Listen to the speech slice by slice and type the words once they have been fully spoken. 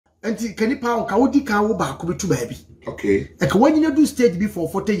and can you pound Kaudi Kawo back to baby? Okay. And when you do stage before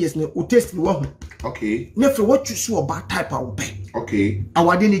 40 years, no test me one. Okay. Never what you saw about type of pay. Okay.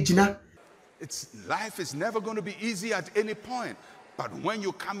 Our Gina. Life is never going to be easy at any point. But when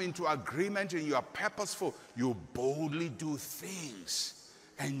you come into agreement and you are purposeful, you boldly do things.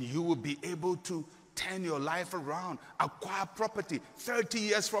 And you will be able to turn your life around, acquire property. 30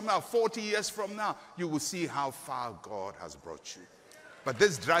 years from now, 40 years from now, you will see how far God has brought you. But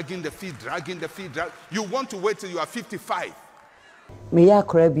this dragging the feet, you want to wait till you are 55. Me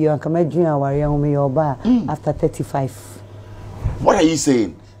akrobeto after 35. What are you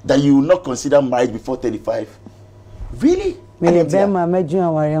saying? That you will not consider marriage before 35? Really? Me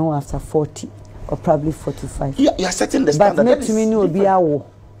after 40 or probably 45. You are setting the standard. But me will be awo.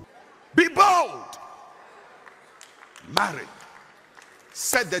 Be bold. Marry.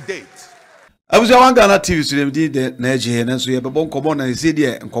 Set the date. I was on Ghana TV so dem did the Nigeria and so ye bebon komo na say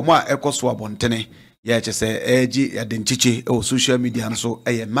there nkomo a ekoso abontene ye che say eji ya denchiche o social media so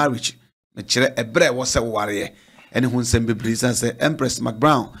eye marriage me kire ebre wo se ware ene hu nsem bebrisa say Empress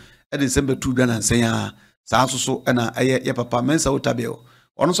Mcbrown e de nsem betu dwa na nsen ya sa so na eye ye papa Mensah Otabil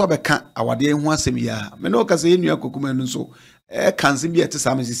ono so beka awade hu asem ya me no ka say enua kokuma nu so kansim bi ete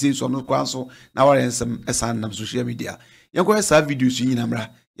sa me sisi so no kwa so na ware nsem esan na social media yenko sa videos nyina mra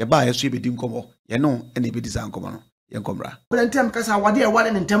ye ba ye so be dim komo ye no ene be design komo no ye komra Prentem kasa wade e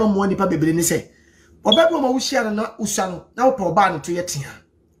wale ntem mo nipa bebre ni se obebo ma wo hia na usa no na wo pa ba no to ye tia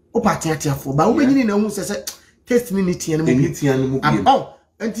wo pa tia fo ba wo benyini na hu se test ni tia no mu oh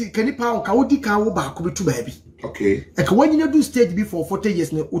enti kanipa wo ka wo di kan wo ba ko betu baabi okay e ka wanyina do stage before 40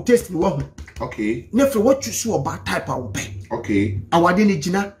 years na o test ni wo hu okay never what you see about type of pay okay awade ni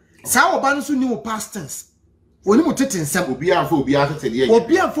gina sa wo ba no so ni wo past tense Oni mo tete nsem obi anfo obi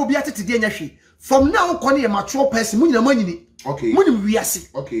atete de anya hwe from now ko na mature person mu nyina manyini okay mu nim wiase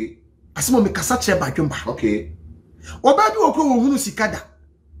okay asemo me kasa kire badwemba okay oba bi okwo wo hunu sikada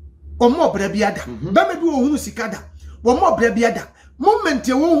omo obra bi ada ba me bi wo hunu sikada wo mo obra bi ada moment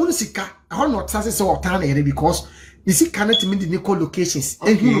e wo hunu sika ho no tsase se otan na yere because the sika na timi di call locations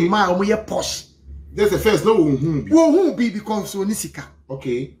and hunu ma omo ye posh that's the first no wo hunu bi because oni sika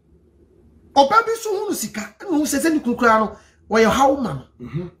okay Oba bi so hunu sika na hu sese ni kunkura no wo ye how man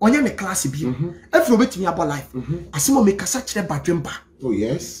onya ne class bi afro betimi abo life asemo me kasa kire badwemba oh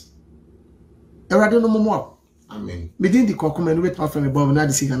yes erade no momo amen within the kokumen wait for me bob na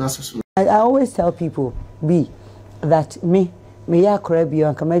the sika na so I always tell people that me akrobeto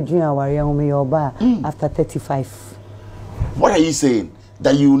and kamedwin aware ho me oba after 35. What are you saying?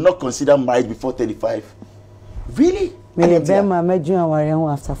 That you will not consider marriage before 35? Really? Me medwin aware ho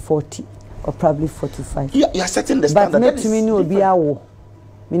after 40 or probably 45. You are setting the standard. But me to me no be awo.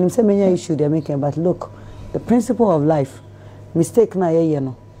 Meaning say many issue they making, but look, the principle of life, mistake na ye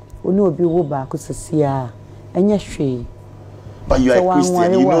no. Oni obi wo ba ko sesia enya hwe. But you are a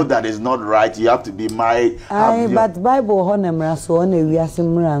Christian, you know that is not right. You have to be married. But Bible ho na mra so na wiase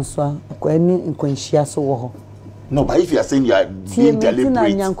mra so akwani nkwanhia so wo ho. No, but if you are saying you are being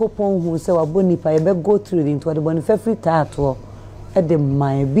deliberate. Nyankopon hu se waboni pa ye be go through into the boni free tato. At the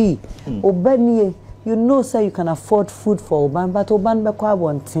might be obani you know say you can afford food for oban but oban be kwa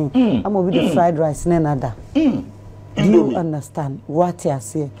wonten am obi the fried rice na nada do you understand what I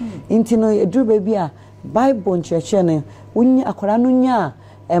say intino edru baby a Bible ncheche ne unya akwara no nya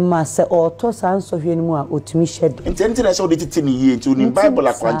e ma se oto sanso hwe ni mu a otumi shed intenti na so de titi ni ye nti ni Bible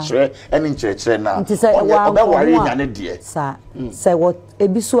akwankyere ene nkyerechire na oba ware nya ne de sa say what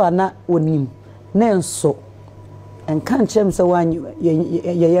ebiso ana onim na enso and can't change so one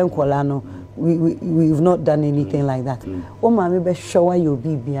we've not done anything like that. Oh mommy be show you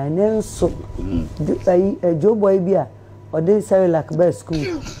baby and then so Joe boy be or they say like best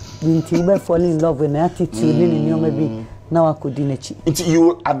school be fall in love with an attitude in your maybe now I could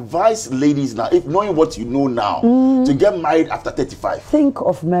you advise ladies now, if knowing what you know now, to get married after 35. Think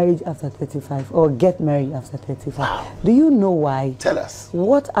of marriage after 35 or get married after 35. Wow. Do you know why? Tell us.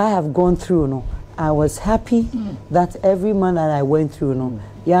 What I have gone through, no. I was happy that every man that I went through, no,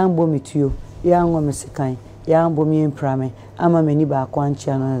 young boy me to you, young woman sikai, young boy me in prime, I'm a many back one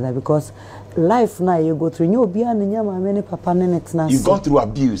channel because life now you go through, you be an yama many papa next na. You've gone through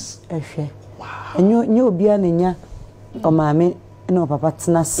abuse. Wow. And you be an nya, or mammy, no papa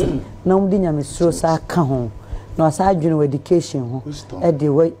tnas, no dinya mistro sa kahon, no aside you education, at the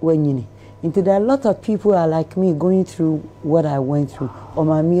way when you. Into there are a lot of people are like me going through what I went through. Or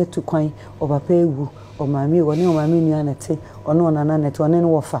my mere to coin, or papa, or my mere, or no, my minianity, or no, nana, or any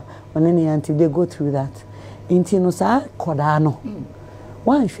wafer, or any auntie, they go through that. Into no sa, Kodano.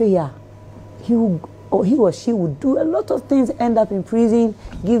 One share, he will or he or she would do a lot of things, end up in prison,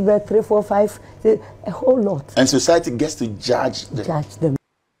 give birth 3, 4, 5, a whole lot. And society gets to judge them.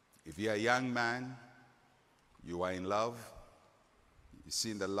 If you're a young man, you are in love, you've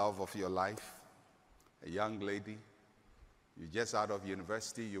seen the love of your life, a young lady, you're just out of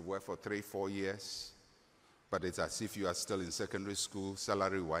university, you work for 3, 4 years, but it's as if you are still in secondary school,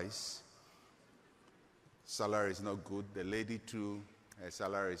 salary-wise. Salary is not good. The lady too, her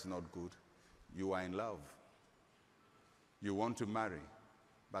salary is not good. You are in love. You want to marry,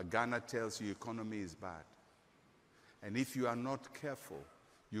 but Ghana tells you economy is bad. And if you are not careful,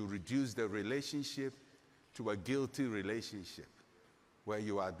 you reduce the relationship to a guilty relationship, where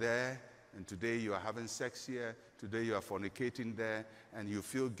you are there, and today you are having sex here, today you are fornicating there, and you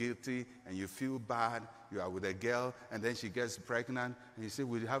feel guilty, and you feel bad. You are with a girl, and then she gets pregnant, and you say,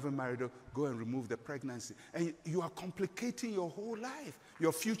 we haven't married her, go and remove the pregnancy. And you are complicating your whole life.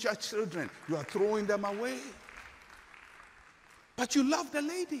 Your future children, you are throwing them away. But you love the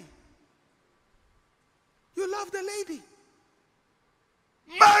lady. You love the lady.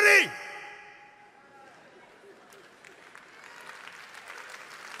 Marry!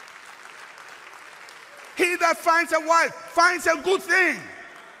 He that finds a wife finds a good thing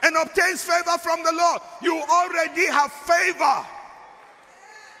and obtains favor from the Lord. You already have favor.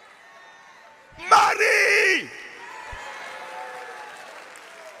 Marry!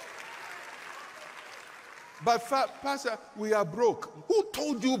 But Pastor, we are broke. Who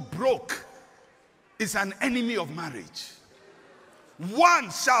told you broke is an enemy of marriage?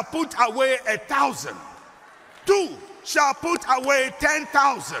 1 shall put away 1,000. 2 shall put away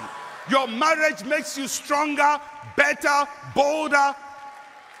 10,000. Your marriage makes you stronger, better, bolder,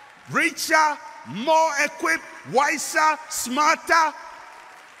 richer, more equipped, wiser, smarter.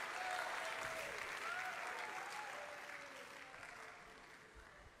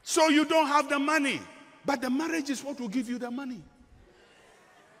 So you don't have the money, but the marriage is what will give you the money.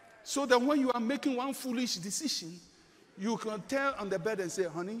 So that when you are making one foolish decision, you can tell on the bed and say,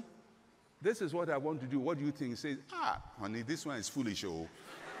 honey, this is what I want to do. What do you think? Say, honey, this one is foolish. Oh.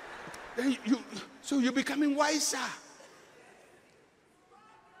 Then so you're becoming wiser.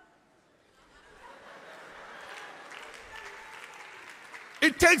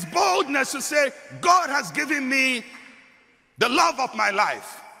 It takes boldness to say, God has given me the love of my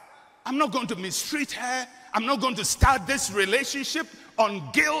life. I'm not going to mistreat her. I'm not going to start this relationship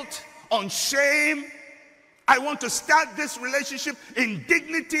on guilt, on shame. I want to start this relationship in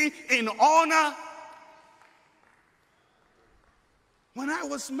dignity, in honor. When I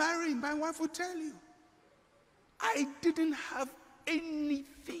was married, my wife would tell you, I didn't have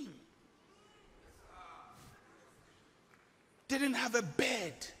anything. Didn't have a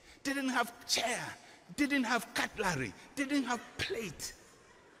bed, didn't have chair, didn't have cutlery, didn't have plate.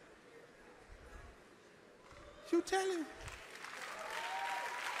 She'll tell you.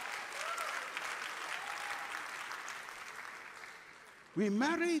 We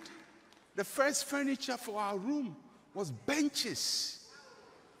married. The first furniture for our room was benches,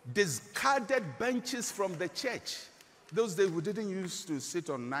 discarded benches from the church. Those days we didn't used to sit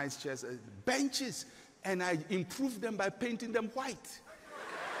on nice chairs, benches, and I improved them by painting them white.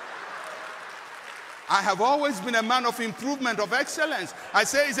 I have always been a man of improvement, of excellence. I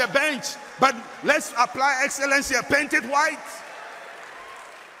say it's a bench, but let's apply excellence here, paint it white.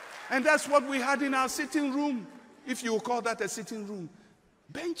 And that's what we had in our sitting room, if you call that a sitting room.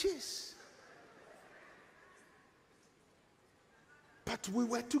 Benches. But we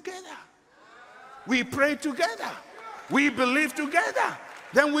were together. We prayed together. We believed together.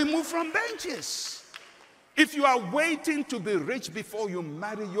 Then we moved from benches. If you are waiting to be rich before you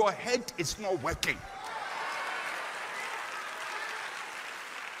marry, your head is not working.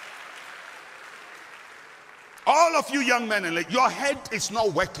 All of you young men, your head is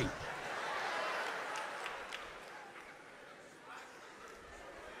not working.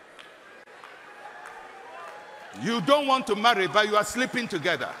 You don't want to marry, but you are sleeping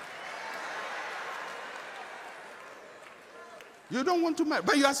together. You don't want to marry,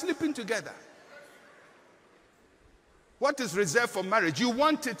 but you are sleeping together. What is reserved for marriage? You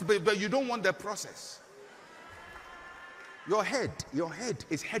want it, but you don't want the process. Your head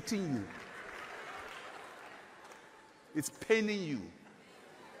is hurting you. It's paining you.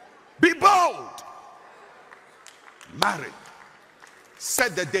 Be bold. Marry.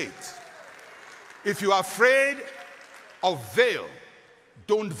 Set the date. If you are afraid of veil,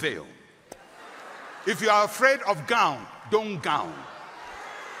 don't veil. If you are afraid of gown, don't gown.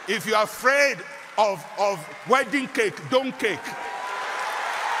 If you are afraid of wedding cake, don't cake.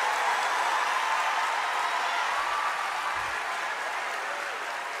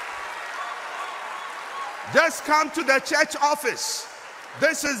 Just come to the church office.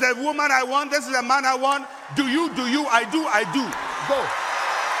 This is the woman I want. This is the man I want. Do you, I do. Go.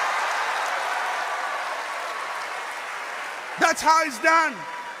 That's how it's done.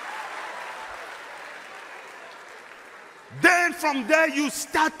 Then from there you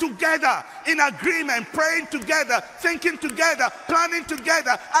start together in agreement, praying together, thinking together, planning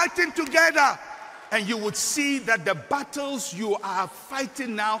together, acting together. And you would see that the battles you are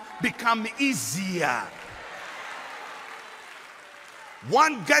fighting now become easier.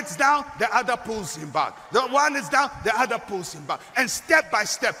 One gets down, the other pulls him back. The one is down, the other pulls him back. And step by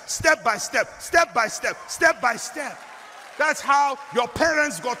step, step by step, step by step, step by step. That's how your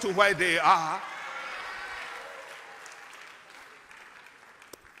parents got to where they are.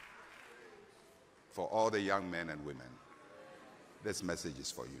 For all the young men and women, this message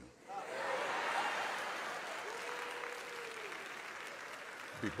is for you.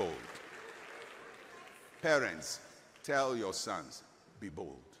 Be bold. Parents, tell your sons, be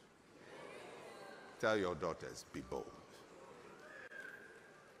bold. Tell your daughters, be bold.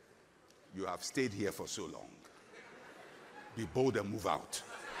 You have stayed here for so long. Be bold and move out.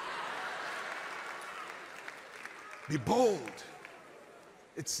 Be bold.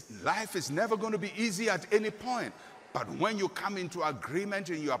 Life is never going to be easy at any point. But when you come into agreement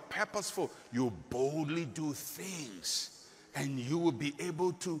and you are purposeful, you boldly do things. And you will be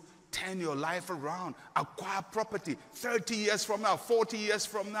able to turn your life around, acquire property. 30 years from now, 40 years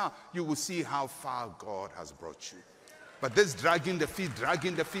from now, you will see how far God has brought you. But this dragging the feet,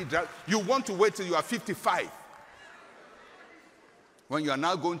 you want to wait till you are 55. When you are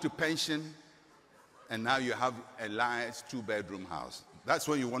now going to pension, and now you have a nice 2-bedroom house. That's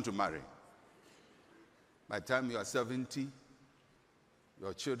when you want to marry. By the time you are 70,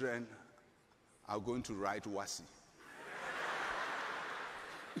 your children are going to write wasi.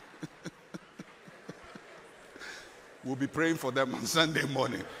 We'll be praying for them on Sunday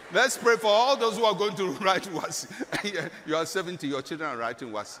morning. Let's pray for all those who are going to write wasi. You are 70, your children are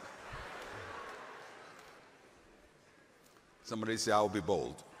writing wasi. Somebody say, I'll be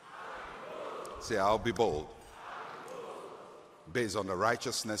bold. Say, I'll be bold. Based on the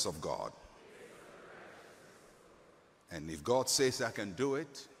righteousness of God. And if God says I can do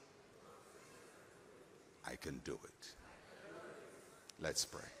it, I can do it. Let's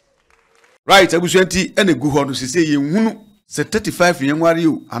pray. Right, Abusuanti ene gu ho no se ye hunu se 35 yen ware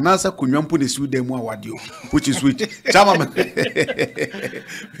you anasa konwampo ne su dem awade which is which chama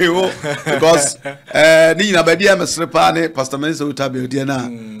because ni na badi amesrepa ne Pastor Mensah Otabil dia na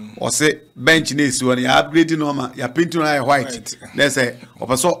o se bench na esi woni upgrade no ma ya paint no white they say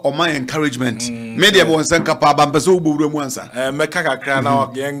opeso o my encouragement media bo nsan kapa ba mpeso ubowura mu ansa meka kakra na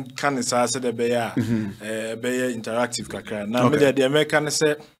o yen kan sa se de be ya be interactive kakra na media de meka ne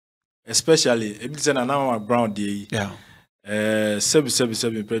se especially ebitse na Mcbrown dey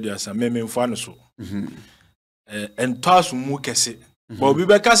sebi producer me mfo no so and tasu mu kese but obi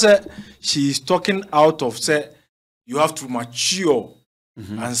be ka say she is talking out of say you have to mature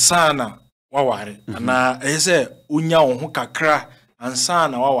ansana waware na say unya wo ho kakra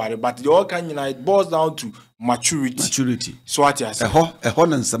ansana waware but the all can it boils down to maturity so what you say eho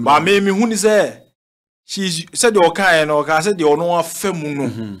na nsam ba me hu ni say she said the okan no ka say the ono afemu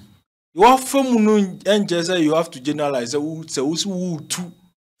no you have say you have to generalize who two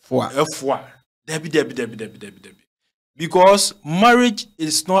for Debbie. Because marriage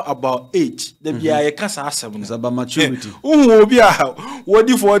is not about age. It's about maturity. What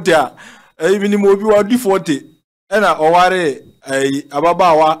do 40? Even what do 40? And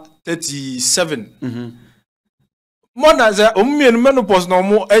Ababawa 37. More than that, menopause no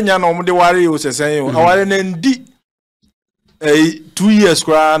more. Enya no more de worry you say our nendi 2 years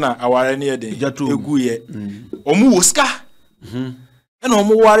krana aware ne de eguye omu woska ena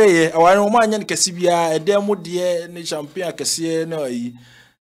omu ware ye aware omu anya ne kase bia edem de ne champagne kase na yi.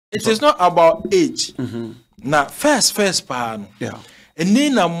 It is not about age. Na first pa no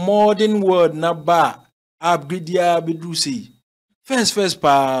and na modern world na ba upgrade bedu say first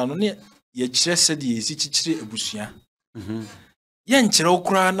pa no ne ye kire sede ye si kire abusua ye nkire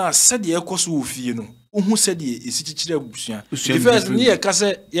okura na sede ye koso ofie no uhu said ye isi chichire abusua the first ni ye ka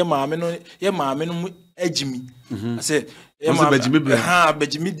say ye maame no agimi I say ye maame ha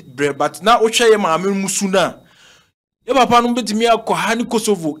bagimi bre but na ohwe ye maame mu suna ye papa no betimi akwa ni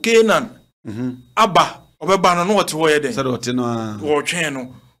Kosovo Canaan aba obeba no wote wo ye den said wote no wo twen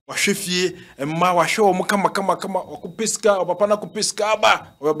no wahwe fie emma wahwe o kama okupeska papa na kupeska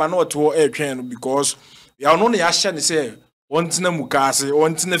aba obeba no wote wo twen no because ya no na ya hye ne say wontina mukase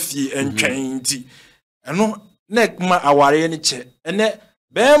wontina fie entwen nti eno nek ma aware ni che ene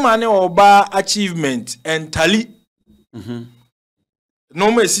Bema ne oba achievement and tally.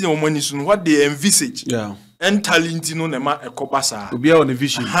 No me see no money soon what they envisage. Yeah. And talent no nema ekobasa. Obi on a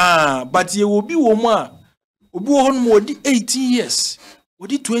vision. But ye will be woman. Obi on more 18 years.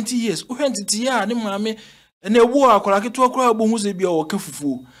 Odi 20 years. O hentiti ya ne maame ene wo akola keto akora bo hu se bia o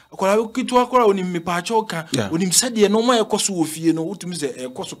kafufu. Akola keto akora onim mepacha oka. Onim sade no ma ekoso ofie no utumi se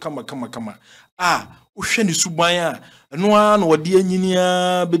ekoso kama. O hwe ne suban a no a no odi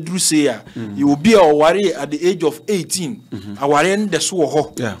anyinia beduru se a you will be aware at the age of 18. Aware n de so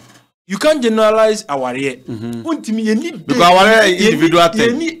ho. Yeah. You can't generalize aware. Untimi ye need because aware individual thing.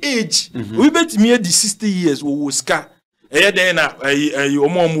 Ye need age. We bet me the 60 years wo ska. Eye den na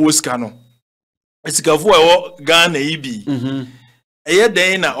omo ska no. Esikafo e Ghana ibi. Eye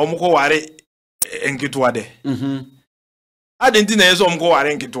den na omo ko ware enketo de. Adenti na yeso omo ko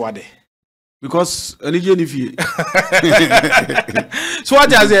ware enketo de. Because any fee. So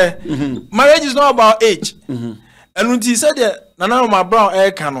what I say? Marriage is not about age. And when he said that Nana Mcbrown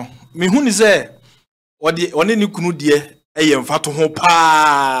air cano, me who is there or the only kunu dear a mfato ho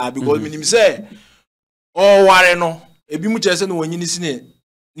pa because me say oh wareno e bi mu chese no wanyini sine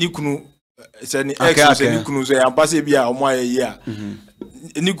ni kunu se ni ex se ni kunu so ya pass e bia omo aye ya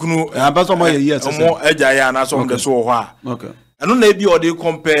ni kunu ya pass omo aye ya omo eja ya na so on the so ho a okay anu na bi o dey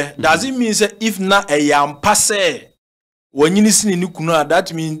compare does it mean say if na e ya pass wanyini sine ni kunu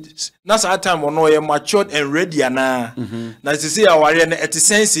that means na sa time ono ye matured and ready na na say aware na it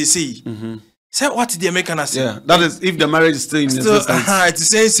sense say say what the American say yeah that is if the marriage is still in existence it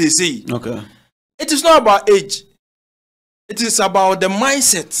sense say okay it is not about age. It is about the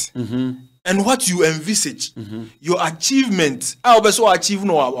mindset and what you envisage. Your achievement. I also achieve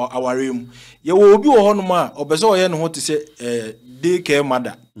no our realm. You will be on ma. Obeso ye no what to say daycare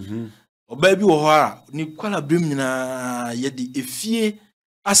mother. Obaby ohara ni kwala brim na ye di efie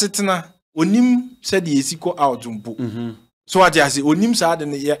asetena onim said ye siko out mpo. So what you say onim sa de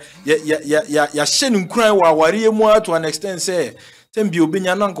ya hye nkran wa ware mu to an extent say Tembi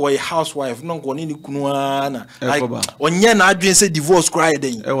obenya nanko a housewife nanko ni kunu na like onye na adwen say divorce cry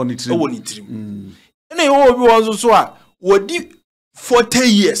den e woni tirim ene yo obi won so a wodi 40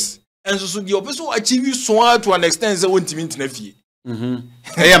 years enso so the person achieve so to an extent say wontimi ntina fie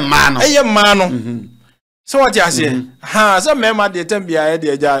eye man no so what you say ha so mema de tembi a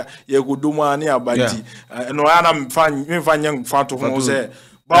de ja ye godoma na abanti no ana mfanya to ho say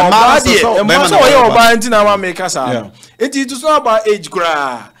but it is not about age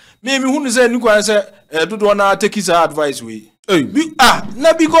cry. Maybe who say you can say do not take his advice way.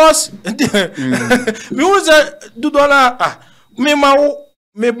 Not because me who say do not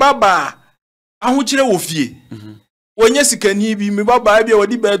me baba I want you to when yes can you be me baba be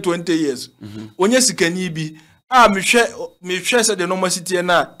 20 years. When yes can you be me share the normal city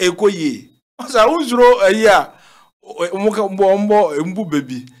na eko ye. As I was a year. Mbu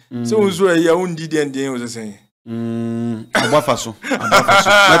baby so unzo ya undi den was saying abafaso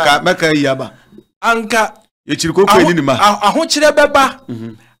meka yaba anka ye chiriko ko ni ma ahokyere beba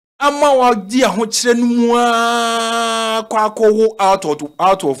ama wadi ahokyere no mu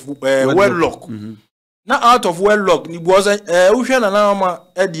out of wedlock na out of wedlock ni bo uhwe na ma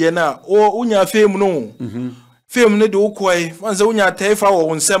edie na unya fame no fame ne de ukoi fanza unya taifa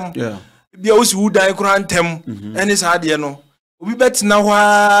wo nsem bia osi wudan kura ntem ene sa de no obi betina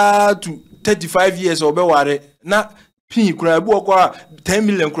hwa to 35 years obeware na pin kura bu okwa 10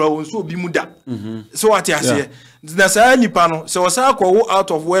 million kura won so obi muda so what you say na sa nipa no so sa akwo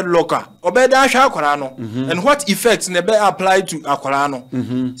out of wedlock obeda hwa akwara no and what effects ne be apply to akwara no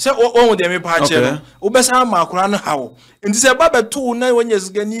say o de me pa che no obesa ma akwara no hawo nti se baba to na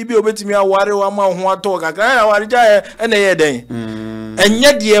wonyes gani bi obetimi aware wa ma ho ato kakra aware ja ene ye den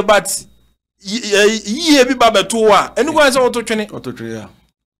enye de but ye bi baba to wa enu kwa say oto twene ya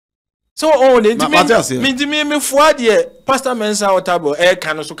so me fua de pastor Mensah Otabil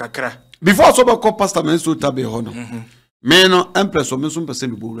kan so kakra before so be call pastor Mensah Otabil ho no me no empress o me so pese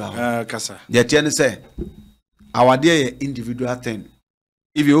me bowura kasa de tie ne say awade ye individual thing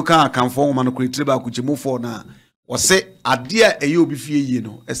if you can account man ko tire ba ku jemu for na o say ade a eye obi fie yi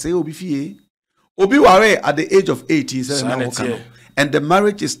no e say obi fie obi ware at the age of 18 say na wo kan and the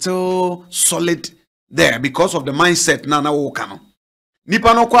marriage is still solid there because of the mindset na wo kan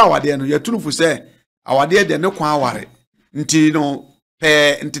nipa no kwa awade no yatunufu say awade de ne kwa aware nti no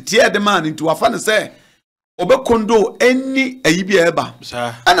nti tie de man nti wafa ne say obekondo any ayibi eba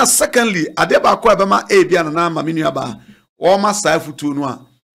and secondly ade ba kwa eba ma ebia na ma menu aba o ma saifutu no a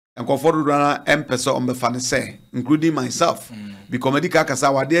enkofodo na empesa on be fa ne say including myself because medical kasa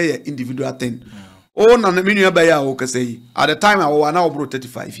awade ye individual thing Oh, na me nua ba ya o kase at the time I was now about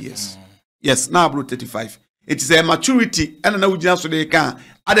 35 years. Yes, now about 35. It is a maturity and na ugina so dey kan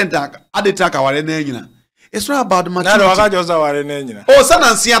adetaka aware na nyina. It's not about the maturity. Oh, son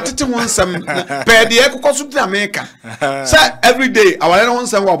and see, I tell you some per the echo to America. Say every day, our own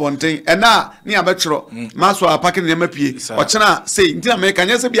son one thing, and now near Betro, Maswa packing the MP, or China say, in America,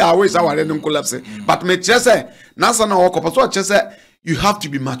 yes, be always our random collapse. But me just say, Nasa no walk, so just say, you have to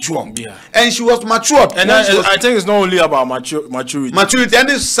be mature. Yeah. And she was matured. And I think it's not only about maturity. Maturity, and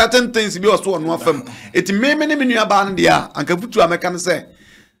there's certain things you also on one film. It may many about the and can put to American say.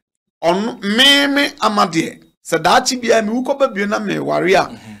 On me amade se daachi bia me wuko babio na me ware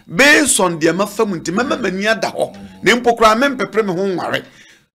based on the mafam nti mama mani ada ho ne mpokra me mpepre me ho nware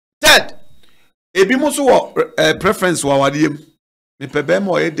third ebi mo so wo preference wa wadiem me pebe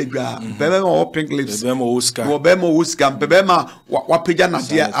ma o edegwa pebe ma o pink lips pebe ma o ska wo be ma o ska pebe ma wa pagya na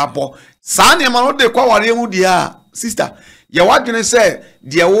de abo saa ne ma no de kwa ware hu dia sister ye wadwene se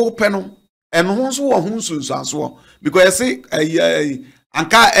de wo pe no eno ho so wo ho sunsuanso because you say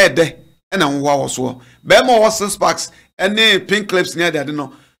anka ede ena nwa woso be ma wo 6 packs ene pink clips near there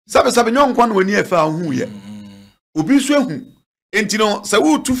no sabe nyon kwa no wani efa hu ye obi so ehu enti no se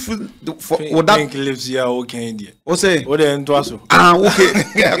wo tu for that pink clips ya okay there o say o de nto aso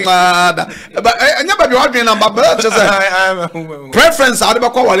okay bada but anya ba bi wadwen na ba just say preference ade ba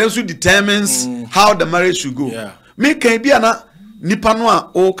kwa wale so determines how the marriage should go me kan bia na nipa no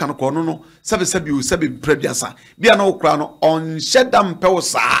a o kan ko no sabe prebiasa bia na okra no on shedam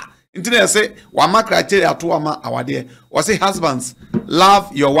pewsa intine say wa makriteria to ama awade o say husbands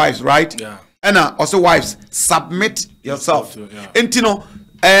love your wives, right? Yeah. And also wives submit yourself intino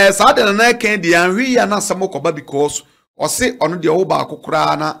sa de na kan di anhwi ya na samokoba because o say ono de wo ba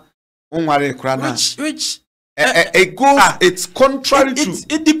akokra na onware kra na which it goes it's contrary to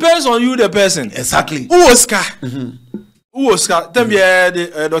it depends on you the person. Exactly. Who Oscar tell me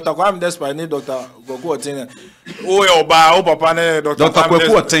Dr. Kwame Despa ni Dr. Kwaku Antwi o ye oba o papa ne Dr.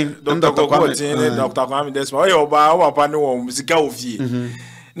 Kwaku Antwi Dr. Kwaku Antwi Dr. Kwame Despa o ye oba o papa ne wo musika ofie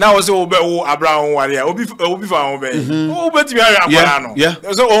na o se o be o Abraham ware obi fa o be o betimi ari akwara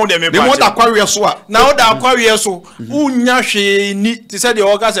no so o de me pa de mo da kwawe so a na o da kwawe so unya hwe ni ti se de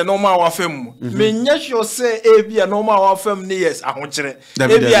o ga se no ma wa fam me nya hwe se e bia no ma wa fam ni yes ahokire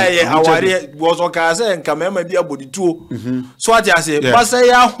e bia ye aware wo so ka se nka mema bia bodituo so ati ase pasa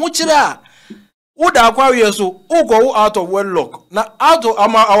ya ahokire a o da kwawe so o go out of wedlock na out of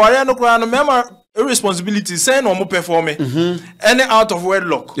aware no kra no mema irresponsibility say no mo perform any out of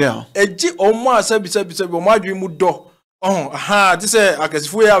wedlock eji omo asabi omo adwi mu do this say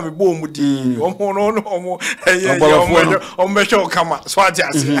akasifo ya me bo mu di omo no omo omo be show kama so ati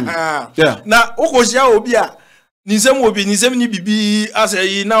ase na okosia obi a nisem ni bibi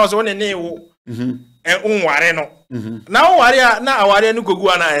asayi na so ne wo unware no na unware na aware no gogu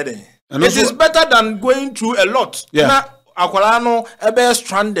ana ede it is better than going through a lot na akwara no ebe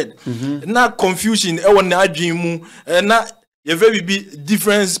stranded na confusion e won na adwen mu na ye very be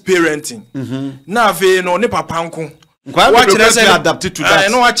different parenting na afi no ne papa nko wa kire say adapted to that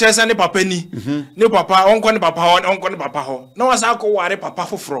no wa kire say ne papa ni ne papa onko ne papa ho na wa sa ko ware papa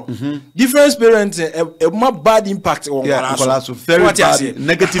foforo different parenting e ma bad impact on kwara so very bad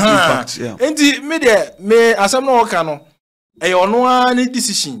negative impact enti me asem no ka no e ono ani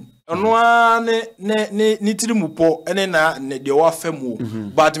decision ono ne tirimupo ene na ne de wa fam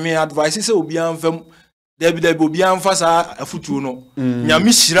but me advice say obi anfam debi obi anfa sa afutuo no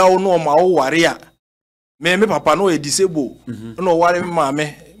nyame hira wo no ma wo ware a me papa no e disable no ware me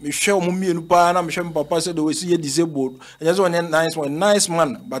maame me hwe o mienu pa na me hwe me papa say do we see disabled and so nice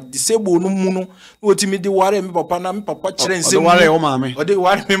man but disabled no mu no otimi de ware me papa na me papa kire nsem ware o maame o de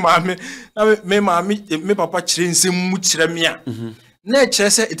ware me maame na me maame me papa kire nsem mu kire me a nature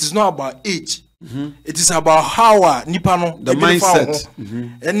say it is not about age it is about how nipa no the mindset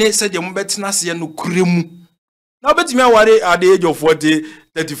and say dem betina se no kuremu na betimi aware at the age of 40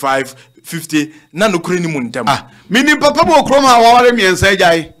 35 50 na no kureni mu ntem mini papa bo kroma aware miensa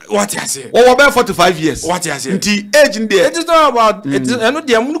jai what you say wo be 45 years what you say nti age there it is not about it is eno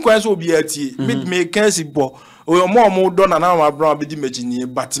de mu kwan so obi atie me can see bo o mo do na Mcbrown be di machine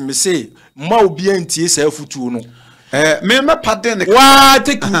but me say ma obi antie sa futuo no me pardon wa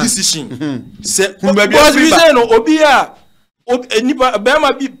take decision say because we say no obi a nipa be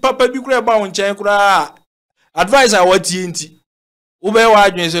ma bi papa bi kura ba won chen kura advice a watie nti wo be wa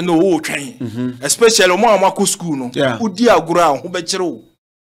adwen say no wo twen especially mo amako school no udi agura ho be kire wo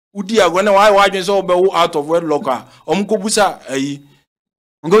udi agura na wa adwen say wo be wo out of wedlock a omko busa ayi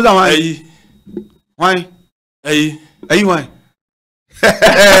ngoza why why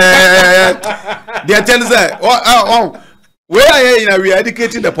They are telling say, where are we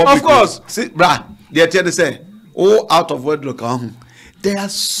educating the public? Of course. See, brah, they are telling say, out of wedlock. There are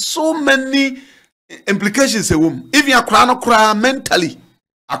so many implications. If you are mentally,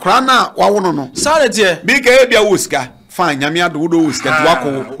 akrana wa wono no. Sanity. Big area wuska. Fine, Yamia do wuska.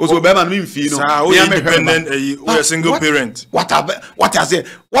 Wako. Also, Beman Mimfino. Independent. We are single parent. What I say?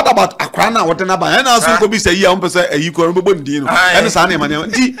 What about akrana? What another? And also could be say you could be and Sani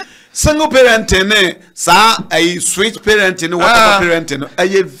man. Single parent sa a sweet parenting, whatever parenting,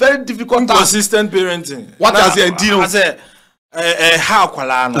 a very difficult, consistent parenting. What I say? I say. How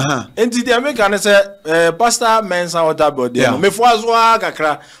kwala no enti the American say Pastor Mensah Otabil there me fo azoa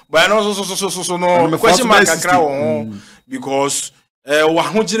kakra but no so no question mark kakra won because wa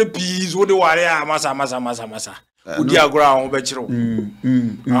ho gire peas wo de ware masa udi agora ho be kire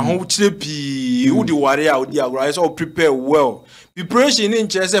ho gire pee udi ware udi agora so prepare well preparation in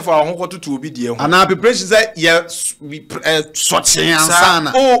chese for ho kototo obi de ho ana preparation say yes sorting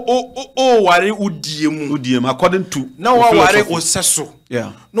ansana ware udiem according to na wa ware oseso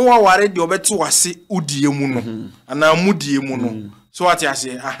yeah no wa ware de obeti wase udiem no ana mudiem no so what you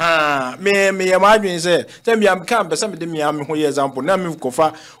say me imagine say tell me am can person me de me am ho example na me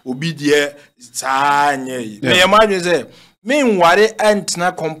kofa obi de sa anye me imagine say me ware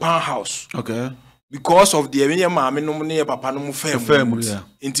entna compound house okay because of the area mama no ne papa no mu family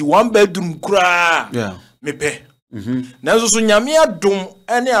into one bedroom kura me pe na so nyame adom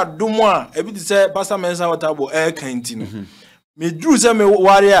ene adom a ebi say Pastor Mensah Otabil kanti no me drew say me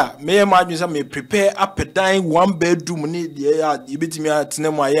ware a me imagine say me prepare up a dine one bedroom ne de e betimi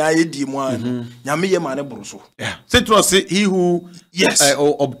atena mu aya edi mu nyame ye ma ne boro so say to say he who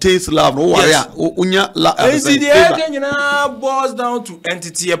obtains love no ware a unya la the boils down to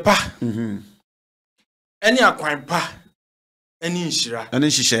entity pa any akwan pa any nshira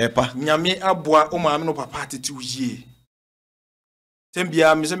pa nyame aboa o maame no papa atete uye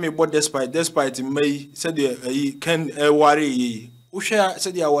tembia me se me bo despite me said the can worry ye o hwe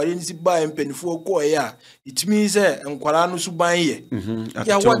said the worry nsi ba empanifo ko ya it means enkwara no suban ye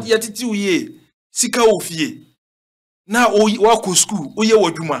ya what yatete uye sika ofie na o ko school o ye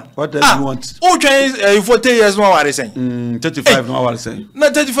wadwuma what does you want o twen 40 years no worry say 35 no worry say na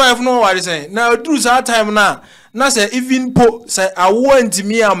 35 no worry say na through that time na say even po say I want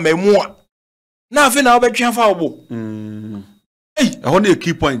me amamu na afi na obetwa fa obo I want a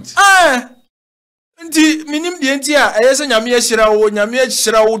key point nti minim de nti a eyese nyame ahira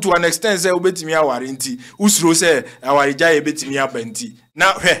wo to an extent say obetimi aware nti usuro say aware gya ebetimi abanti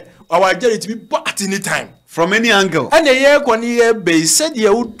na hwe aware gya it be at any time from any angle and the year kwani ye base said ye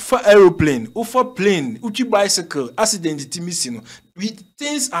would for aeroplane or for plane uchi bicycle accident timisi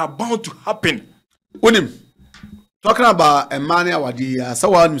things are bound to happen Obinim talking about a man awadi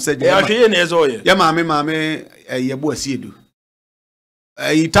someone said ya mame ye bo asiedu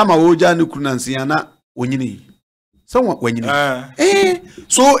itama woja no kunansia na onyini someone wanyini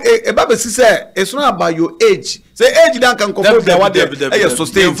so a baba say it's not about your age say age dan can come what they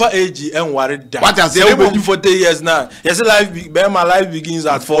sustain for age and worry that what I say 40 years now yes my life begins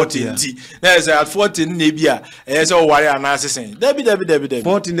at 40 now say at 40 na bia yes o worry and assessing debi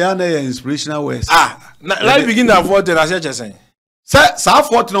 40 na inspirational words life begins at 40 na say Sa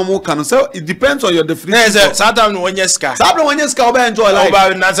 40 no more can so it depends on your definition. Yes, Saturn no nyeska. Saturn no nyeska oba enjoy life.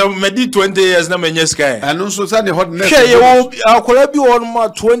 Oba na say me di 20 years na me nyeska. And also say the hotness. Hwe ye akora bi won ma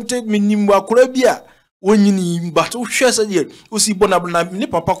 20 minim akora bi a wonyini but wo hwe say ye o si bona ne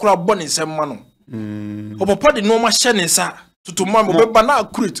papa kora bone nsem ma no. O papa de no ma hye ne nsa tutu ma mo be na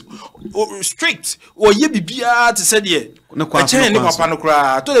accurate strict o ye bibia to say ye. Ne papa no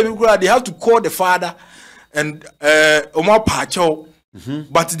kora to the bi kora they have to call the father and omo pacho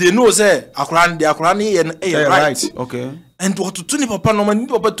but they know say akran ye right okay and what to ni papa no man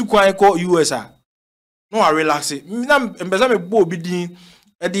papa tu kwan ko US no I relax na mbeza me bo obi din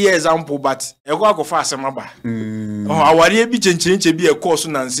e dey example but e go akofa asemaba awari bi chenchirinche bi e course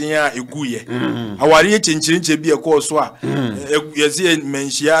na nsen a eguye awari chenchirinche bi e course a yesi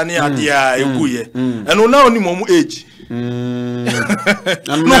menhia ne ade a eguye eno na oni mom age no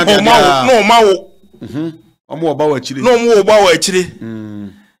mawo omo oba wa chire no mo oba wa chire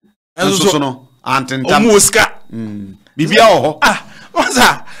enso no antentam omo ska bibia ho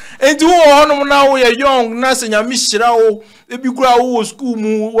wasa enti wo hono na wo ye young na senya mihira wo ebi kura wo school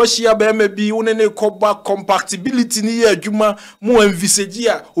mu wo hia ba ma bi wo ne koba compatibility ni ye adwuma mo envisage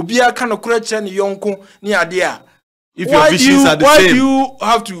a obi aka no kura kire ne yonko ni ade a if your visions are the same why do you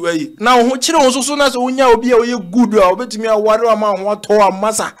have to now ho chire wo so na so wonya obi a wo ye good a obetimi aware ama ho to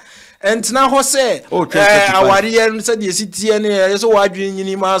amasa and now ho say awari yen said the city and so wadwin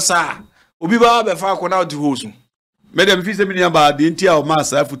nyini masa obi ba be fa akona odi hosu Madam fi se bi ba de ntia o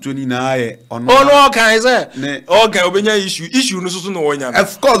masa afuto ni na aye ono ono kan say okay obenya issue no so no wonya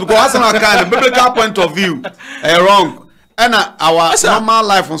of course because asana kan biblical point of view wrong and our normal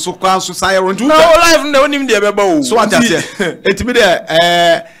life on so kwan so say no life na onim de be ba o so what say etimi de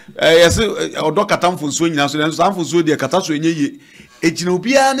yes odo katamfo so nyina so den so amfo so de kata so enye ejina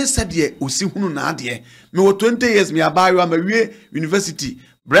obia ne sade osi hunu na ade me wo 20 years me abayo amawie university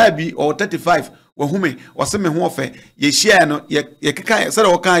brabi or 35 wahume wase me ho ofe ye share no ye keka say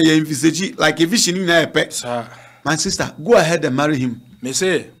wo kan ye envisage like a vision na epe my sister go ahead and marry him me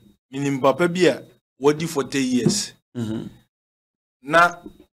say minim papa bia wodi 40 years na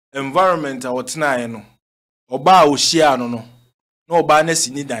environment a wotena no oba o share no na oba na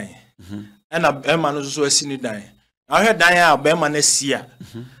sini dan na ema no so asini dan ahwe dan a ba ema na sia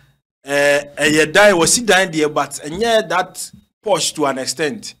ye dan wasi dan de but enye that push to an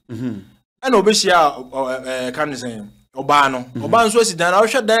extent and obeshia can say oba no oba nso asi dan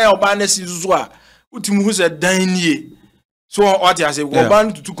ahwe dan a oba na si so a utimu hu se dan nie so what you say oba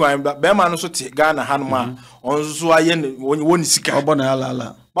no tutu kwan ba ema no so te Ghana hanuma onso so aye woni sika oba na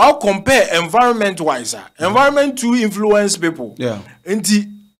ala but compare environment wise environment to influence people enti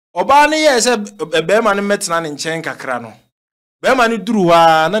oba ne ye se bema ne metena ne nchen kakra no bema ne duru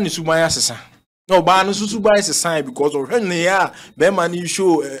ha na ne suban asesa na oba ne susuban asesa because of when ya bema ne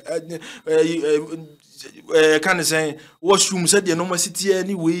show can say washroom said the normal city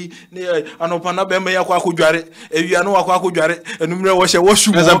anyway anopa na bema ya kwa akudware ewia no akwa akudware enumre wo hye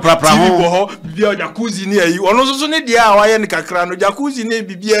washroom TV ho bibia jacuzzi ne ayi ono so ne dia a waye ne kakra no jacuzzi ne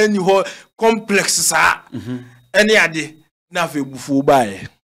bibia ni ho complex sa ene ade na fe bufu bae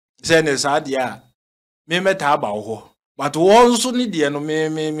say ne sa dia me meta ba ho but won so ne dia no me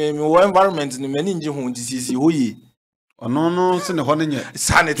environment ni mani nje ho disisi ho yi no se ne ho ne nye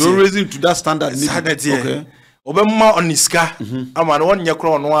sanity to raising to that standard sanity okay obemma oniska ama no won nye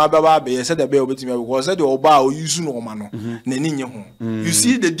kro no ababa be say the be obetimi because say the oba o use no ma no na ni nye ho you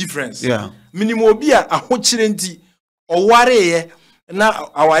see the difference minimum obi a ahokyere nti oware ye na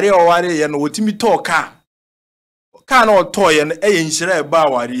aware ye no otimi talk ka na otoye no enhyira e ba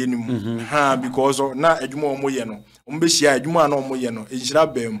aware ye nim ha because na adwuma omo ye no ombehia adwuma na omo ye no enhyira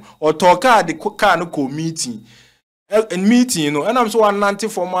bam otoka de ka no ko meeting and meeting no and am so one nanti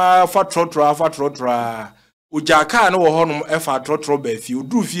from fa trotra ujaka no wo honom e fa trotro ba fi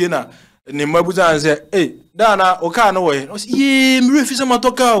oduru fie na ne mabuza say da na o ka no we ye mi refi sama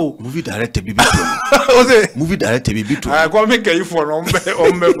toka o movie director bibi to o say movie director bibi to go make you for no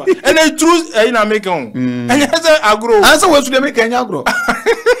member and I choose na make on and say agro answer we to make anya agro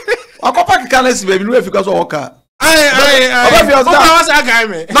akopa kikanesi baby no refi ka so oka Oba was a guy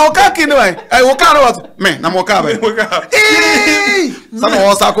me. Na oka kini wai. Oka no what? Me na moka ba. Some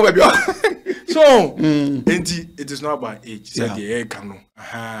was akọ baby. So, it is not by age. Said the air cano.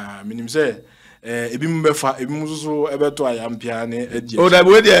 Aha, minim say ebi mbefa ebi mususu ebeto ayampia ne edi. O da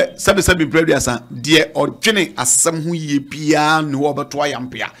we dey sabi brave asa. De odwene asem ho ye bia ne obeto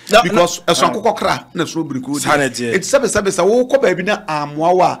ayampia. Because eso akokọ kra na so briku. It sabi wo ko ba bi na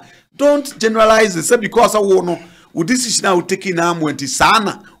amoawa. Don't generalize it. Say because I no we decision now taking na amwenti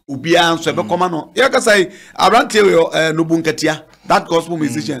sana obi anso ebe koma no. Ya ka say abrante we no bunkatia that gospel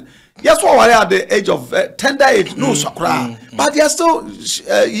musician. Yes, what at the age of tender age no sakra. But they are still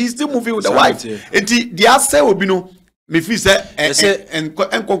he's still moving with the wife. Enti dia say obi no me fi say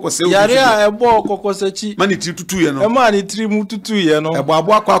enkonko say obi. Yare ebo kokosechi. Mani tri tutu ye no. E mani tri mu tutu ye no. Ebo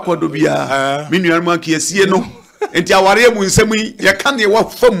abo akwakodo bia. Me nuan man kiesie no. Enti aware mu nsem ye ka ne wa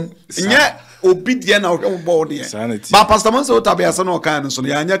fam. Nye obidie na ohwe bo de. Ba pastor man say Otabil asa no kan so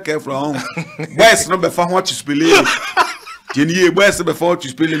ya anya careful on. Boys no be fa ho chispele. Jenny boys be fa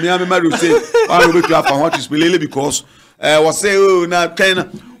chispele me am marry say I will be to fa ho chispele because was say na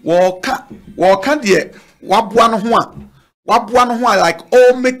kan wo ka de waboa no ho a like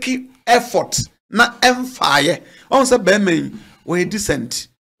all make effort na emfire. On say be men we decent.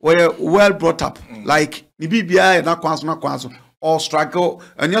 We well brought up like ni bibia na kwanso or struggle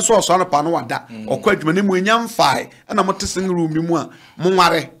and yes so na pa no wada or kwadwuma ne mu enyam fai na mo tesing room mu a mo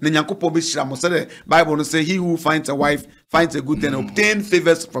ware na Nyankopon be hira mo say the Bible no say he who finds a wife finds a good thing and obtain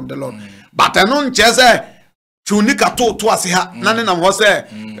favors from the Lord but no nche say chunika to ase ha na ne nam ho say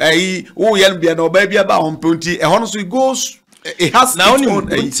wo ye bia na oba bia ba ho mponti e ho no so it goes it has now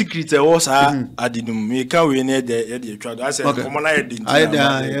only secret was adidum me can we ne the twa I say common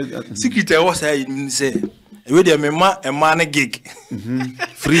identity secret was say we dey mema e man gig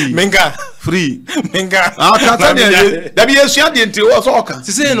free menga free menga ah Tanzania da bi esu ade nti wo so oka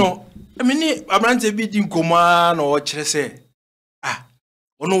se say no I mean, abrante bi di nkoma na o kire se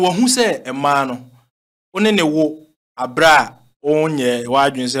ono wo hu se e ma no one ne wo abra onye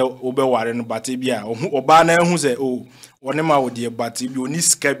wadwen se obeware no bate bia oba na hu se one ma wo de bate bi oni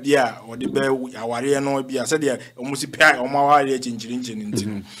sika bia o de be aware no bia se de omusi pia o ma ware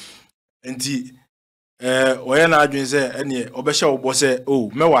chinchirin nti oye na adwen se ene obehye obo se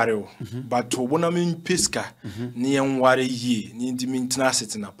meware o but obo na min piska ne yenware yie ne ntimi ntina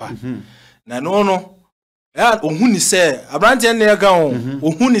asetina pa na no ohun ni se abrante ne ga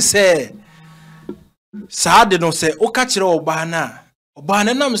ohun ni se saade no se o ka kire oba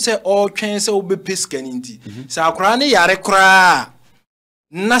na nam se o twen se obe piska ni nti sa akora ne yare kora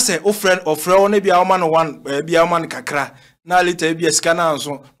na se o friend ne bia o man one bia o man kakra na leta bia sika na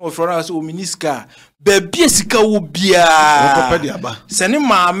nso o friend na se o miniska bebia sika wo bia se ne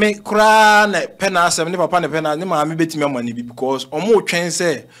maame kora na pena asem ne papa ne pena ne maame betimi amane bi because omo twen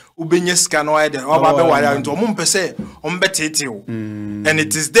se ubenya sika no ayde o ba be ware nto omo mpese o mbetete o and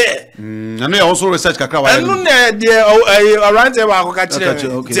it is there and you also research kakra ware no na de around e ba ko ka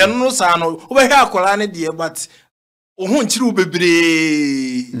kire te no sa no o be hia akola ne de but o hu nkire wo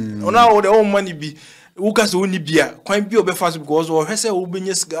bebre ona o de o mani bi Ukas only beer, quite be fast because or has a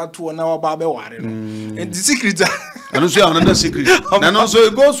ubinius got to an hour barber ware. And the secret, and also another secret. And also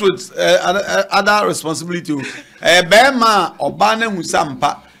it goes with other responsibility. A bema or banner with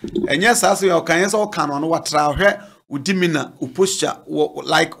sampa. And yes, as you can all can what trial here would dimina, upusha,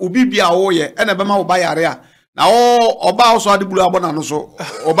 like Ubibia oye, and a bema will buy area. Now oba also adi bulu abona no so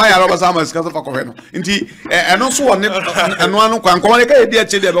oba ya roba sama sika so fakọ no nti eno so woni eno anu kwan kwa ka edi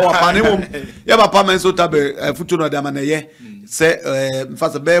ache de be wa pa ne mom ya papa men so tabe futu no de ma na ye say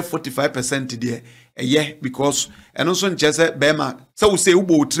mfasa be 45% de ye because eno so nche say be ma say we say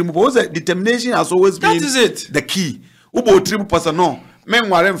ubo otrim because determination has always been the key ubo otrim person no men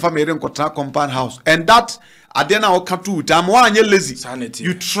ware mfa mere nkotra compound house and that adena o katu tam wa anye lazy sanity.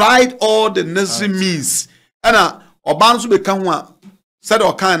 You tried all the necessary means. And Obansu become one said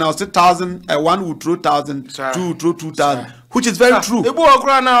or kind now 1,000 one would throw 1,000 two throw 2,000 which is very true. The boy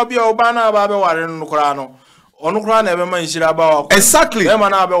cry now be Obana Babe Warren Crano on Cran never mentioned about exactly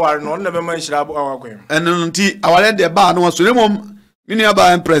Emanabe Warren on never mentioned about our queen. And until our end the bar no was to them many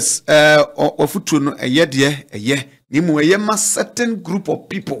about Empress or Futun a year Nimu a yema certain group of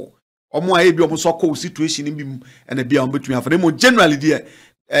people or more a be almost so situation in him and a be on between for them generally dear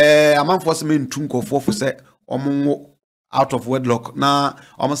among force men tunko for say out of wedlock na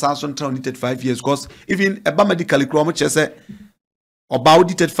almost answer needed 5 years because even a medically chroma say about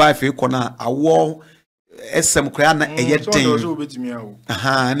needed 5 years corner a war SM Krana a yet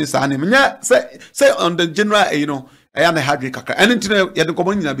and it's an say on the general you know I am a hard kakra and internet ya the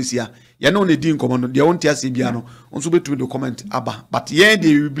common in Abisia ya no ne din common they won't see biano on so between the comment aba but yeah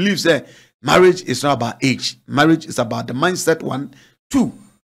they believe say marriage is not about age, marriage is about the mindset 1 2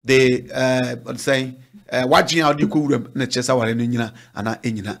 they say watching out the cool na chesa wale no nyina ana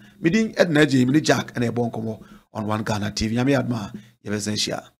enyina midin edna je mi Jack and e bon komo on one Ghana TV yami adma ye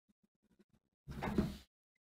besensia